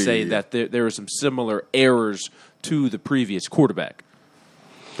PTSD. Just saying that there were some similar errors to the previous quarterback.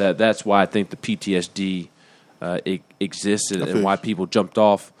 That's why I think the PTSD exists and why people jumped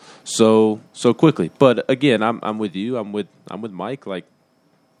off so quickly. But again, I'm with you. I'm with Mike. Like.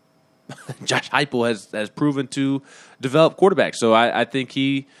 Josh Heupel has proven to develop quarterbacks, so I think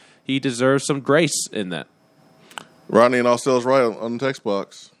he deserves some grace in that. Rodney and Allstell's right on the text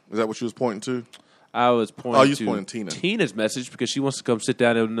box. Is that what you was pointing to? I was pointing. You was pointing Tina. Tina's message because she wants to come sit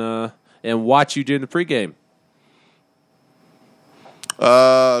down and watch you during the pregame.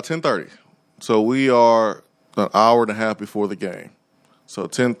 10:30. So we are an hour and a half before the game. So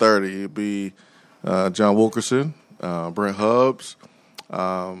 10:30, it'd be John Wilkerson, Brent Hubbs.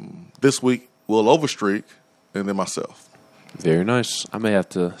 This week, Will Overstreak, and then myself. Very nice. I may have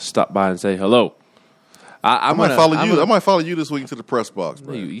to stop by and say hello. I might follow you. I might follow you this week into the press box.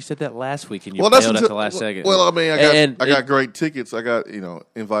 No, you said that last week, and you failed at the last second. Well, I mean, I got great tickets. I got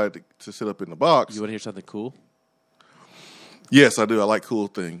invited to sit up in the box. You want to hear something cool? Yes, I do. I like cool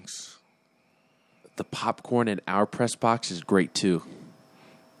things. The popcorn in our press box is great too.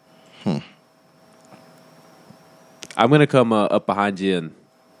 I'm going to come up behind you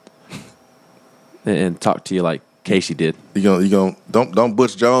and talk to you like Casey did. You gonna don't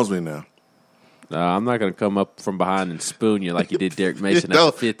Butch Jones me now. I'm not going to come up from behind and spoon you like you did Derek Mason at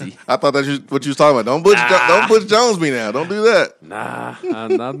the 50. I thought that's what you was talking about. Don't Butch Jones me now. Don't do that. Nah,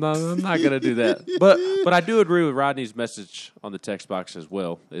 I'm not going to do that. But I do agree with Rodney's message on the text box as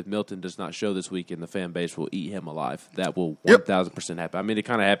well. If Milton does not show this weekend, the fan base will eat him alive. That will 1,000% happen. I mean, it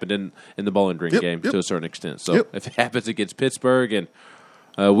kind of happened in the Bowling Green game to a certain extent. So if it happens against Pittsburgh, and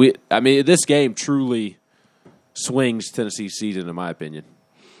this game truly swings Tennessee's season, in my opinion.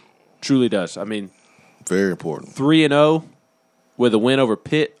 Truly does. I mean, very important. 3-0 with a win over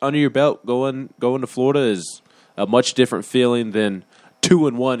Pitt under your belt going to Florida is a much different feeling than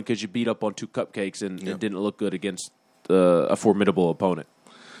 2-1 because you beat up on two cupcakes and didn't look good against a formidable opponent.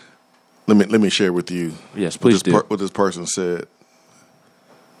 Let me share with you. Yes, please do. What this person said.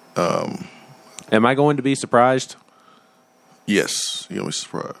 Am I going to be surprised? Yes, you're going to be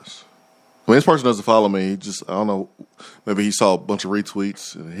surprised. I mean, this person doesn't follow me. He just, I don't know, maybe he saw a bunch of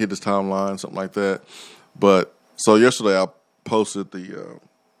retweets and hit his timeline, something like that. But so yesterday I posted the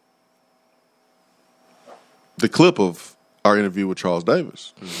clip of our interview with Charles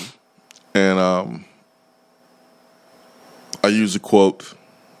Davis. Mm-hmm. And I used a quote,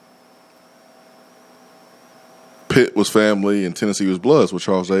 Pitt was family and Tennessee was blood. That's what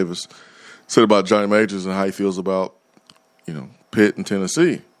Charles Davis said about Johnny Majors and how he feels about, Pitt and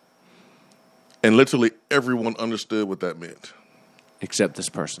Tennessee. And literally everyone understood what that meant. Except this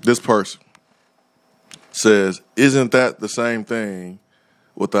person. This person says, isn't that the same thing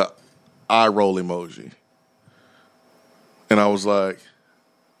with the eye roll emoji? And I was like,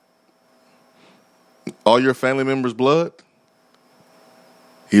 all your family members' blood?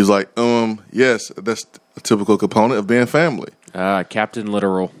 He was like, yes, that's a typical component of being family. Captain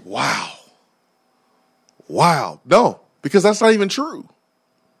Literal. Wow. No, because that's not even true.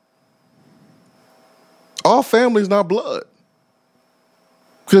 All family is not blood.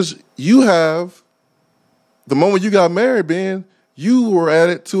 Because you have, the moment you got married, Ben, you were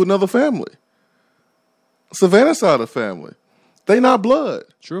added to another family. Savannah's side of the family. They not blood.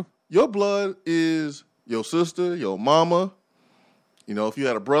 True. Your blood is your sister, your mama. If you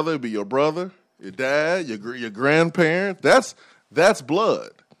had a brother, it'd be your brother, your dad, your grandparent. That's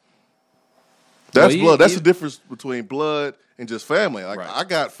blood. That's blood. That's the difference between blood and just family. Like, I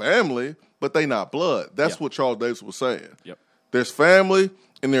got family, but they not blood. That's what Charles Davis was saying. Yep. There's family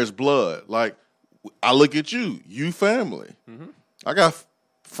and there's blood. Like, I look at you family. Mm-hmm. I got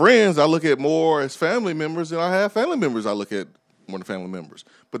friends I look at more as family members than I have family members I look at more than family members.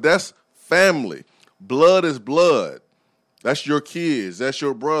 But that's family. Blood is blood. That's your kids. That's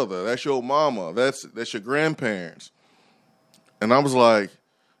your brother. That's your mama. That's your grandparents. And I was like,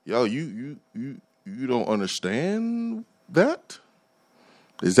 yo, you don't understand that?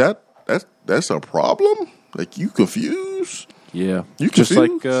 Is that's a problem? Like, you confused? Yeah. You just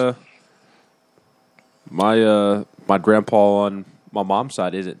confused? like my grandpa on my mom's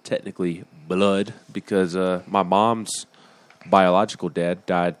side isn't technically blood because my mom's biological dad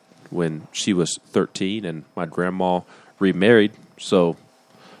died when she was 13, and my grandma remarried. So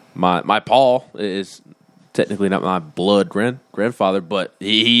my Paul is technically not my blood grandfather, but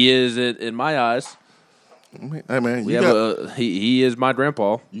he is in my eyes. Hey man, he is my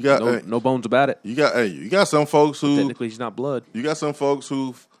grandpa. You got no bones about it. You got some folks who technically he's not blood. You got some folks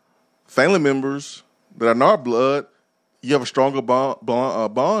who family members that are not blood. You have a stronger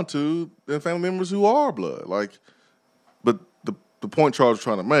bond to than family members who are blood. Like, but the point Charles was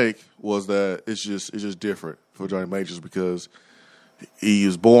trying to make was that it's just different for Johnny Majors because he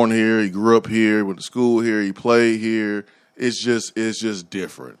was born here, he grew up here, went to school here, he played here. It's just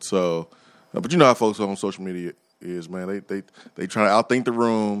different. So. But you know how folks on social media is, man. They try to outthink the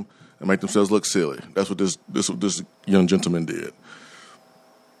room and make themselves look silly. That's what this young gentleman did.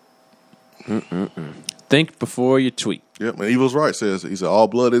 Think before you tweet. Yep, and Evil's right. He said all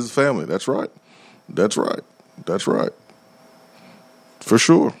blood is family. That's right. For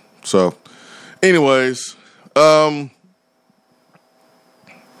sure. So, anyways, can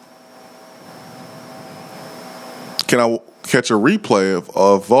I catch a replay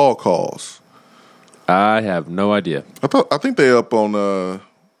of Vol calls? I have no idea. I think they're up on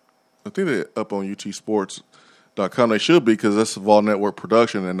utsports.com. They should be because that's the Vol Network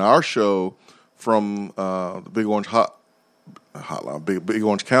production. And our show from the Big Orange Hotline, Big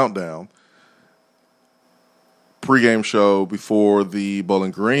Orange Countdown, pregame show before the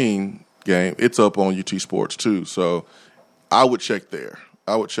Bowling Green game, it's up on UT Sports too. So I would check there.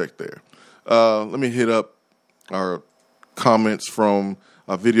 Let me hit up our comments from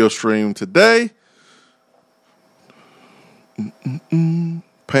our video stream today.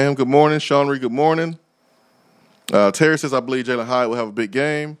 Pam, good morning. Sean Reed, good morning. Terry says, I believe Jalen Hyatt will have a big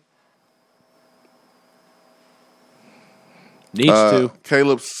game. Needs to.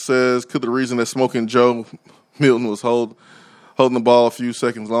 Caleb says, could the reason that Smoking Joe Milton was holding the ball a few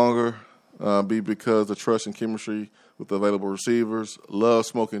seconds longer be because of trust and chemistry with the available receivers? Love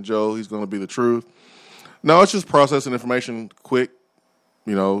Smoking Joe. He's going to be the truth. No, it's just processing information quick.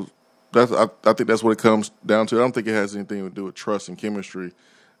 You know, I think that's what it comes down to. I don't think it has anything to do with trust and chemistry.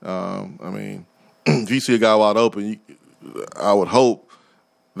 I mean, if you see a guy wide open, I would hope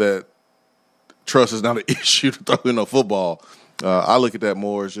that trust is not an issue to throw in a football. I look at that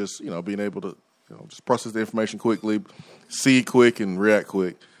more as just, being able to, just process the information quickly, see quick, and react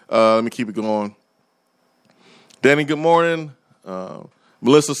quick. Let me keep it going. Danny, good morning.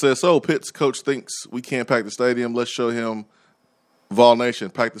 Melissa says, so Pitt's coach thinks we can't pack the stadium. Let's show him Vol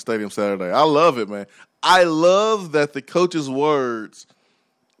Nation, pack the stadium Saturday. I love it, man. I love that the coach's words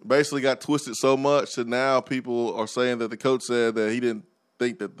basically got twisted so much that now people are saying that the coach said that he didn't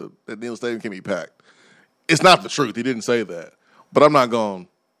think that that Neyland Stadium can be packed. It's not the truth. He didn't say that. But I'm not going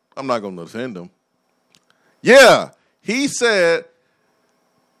to defend him. Yeah, he said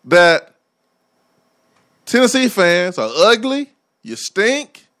that Tennessee fans are ugly, you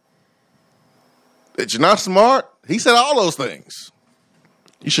stink, that you're not smart. He said all those things.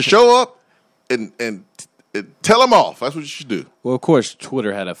 You should show up and tell them off. That's what you should do. Well, of course,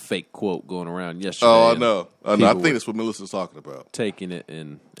 Twitter had a fake quote going around yesterday. Oh, I know. I think that's what Melissa's talking about. Taking it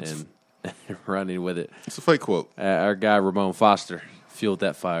and running with it. It's a fake quote. Our guy, Ramon Foster, fueled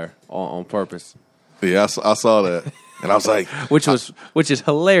that fire on purpose. Yeah, I saw that. And I was like... which is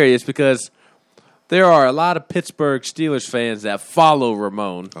hilarious because there are a lot of Pittsburgh Steelers fans that follow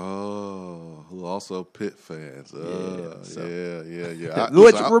Ramon. Oh, who also Pitt fans. Yeah.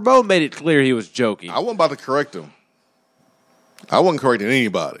 Ramon made it clear he was joking. I wasn't about to correct him. I wasn't correcting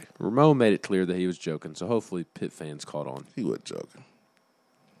anybody. Ramon made it clear that he was joking, so hopefully Pitt fans caught on. He wasn't joking.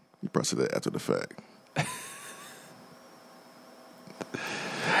 He probably said that after the fact.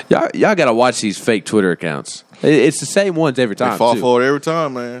 Y'all got to watch these fake Twitter accounts. It's the same ones every time. They fall for it every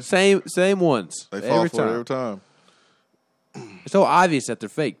time, man. Same ones. They fall for it every time. It's so obvious that they're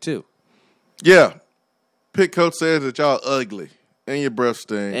fake too. Yeah, Pitt coach says that y'all ugly and your breath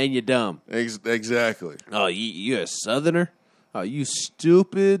stink and you're dumb. Exactly. Oh, you're a Southerner. Oh, you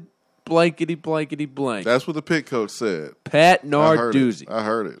stupid blankety blank. That's what the Pitt coach said. Pat Narduzzi. I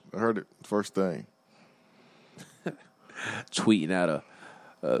heard it. First thing. Tweeting out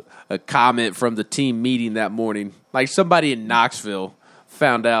a comment from the team meeting that morning. Like somebody in Knoxville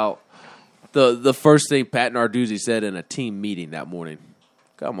found out the first thing Pat Narduzzi said in a team meeting that morning.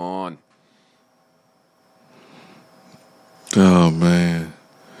 Come on. Oh, man.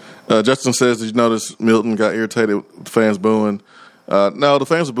 Justin says, did you notice Milton got irritated with the fans booing? No, the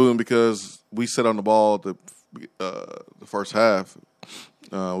fans were booing because we sat on the ball the first half.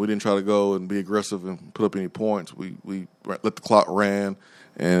 We didn't try to go and be aggressive and put up any points. We let the clock ran,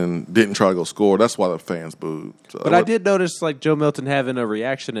 and didn't try to go score. That's why the fans booed. So But I did notice like Joe Milton having a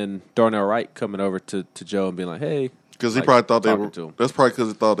reaction and Darnell Wright coming over to Joe and being like, "Hey," because he like, probably thought they talking were. to him. That's probably because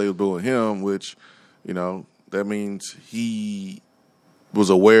he thought they were booing him, which that means he was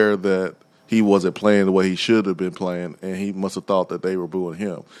aware that he wasn't playing the way he should have been playing, and he must have thought that they were booing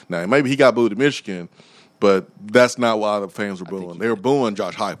him. Now maybe he got booed in Michigan, but that's not why the fans were booing. They were booing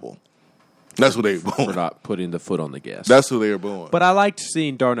Josh Heupel. That's who they were booing. For not putting the foot on the gas. That's who they were booing. But I liked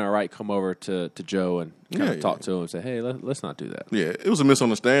seeing Darnell Wright come over to Joe and kind of talk to him and say, "Hey, let's not do that." Yeah, it was a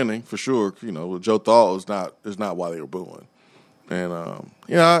misunderstanding for sure. What Joe thought is not why they were booing. And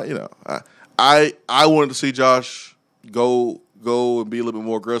I wanted to see Josh go and be a little bit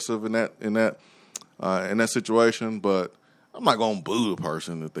more aggressive in that situation, but I'm not going to boo the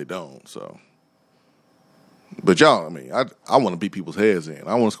person if they don't. So, but y'all, I mean, I want to beat people's heads in.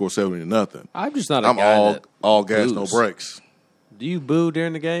 I want to score 70-0. I'm just not. I'm all gas, no boos. brakes. Do you boo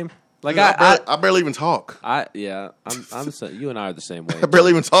during the game? Like I barely even talk. I'm you and I are the same way. I barely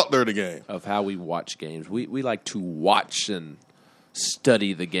even talk during the game. Of how we watch games. We like to watch and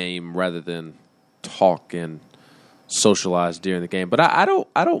study the game rather than talk and socialize during the game. But I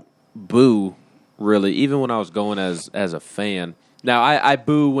don't boo really, even when I was going as a fan. Now I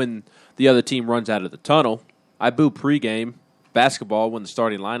boo when the other team runs out of the tunnel. I boo pregame basketball when the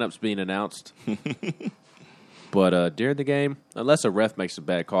starting lineup's being announced. But during the game, unless a ref makes a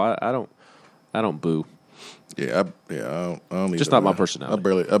bad call, I don't boo. Yeah, I don't just either, not my man.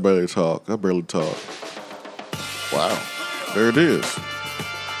 personality. I barely talk. Wow. There it is.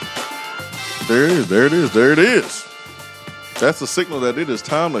 There it is. That's the signal that it is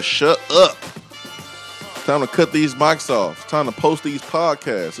time to shut up. Time to cut these mics off. It's time to post these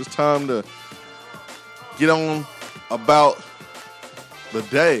podcasts. It's time to get on about the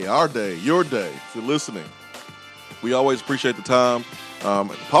day, our day, your day, if you're listening. We always appreciate the time.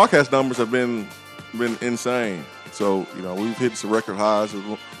 Podcast numbers have been insane. So, we've hit some record highs.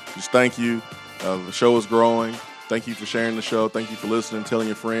 Just thank you. The show is growing. Thank you for sharing the show. Thank you for listening, telling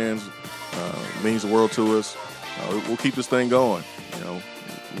your friends. It means the world to us. We'll keep this thing going.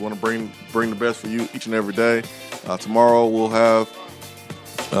 We want to bring the best for you each and every day. Tomorrow we'll have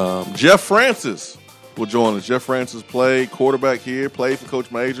Jeff Francis will join us. Jeff Francis played quarterback here, played for Coach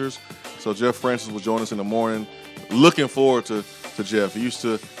Majors. So Jeff Francis will join us in the morning. Looking forward to Jeff. He used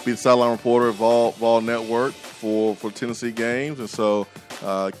to be the sideline reporter at Vol Network for Tennessee games. And so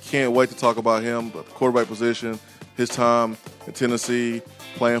can't wait to talk about him, the quarterback position, his time in Tennessee,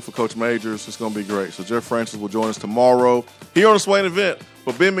 playing for Coach Majors. It's going to be great. So Jeff Francis will join us tomorrow here on the Swain event.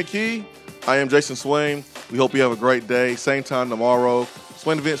 For Ben McKee, I am Jason Swain. We hope you have a great day. Same time tomorrow.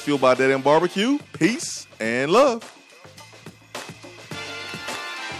 Swain events fueled by Dead End Barbecue. Peace and love.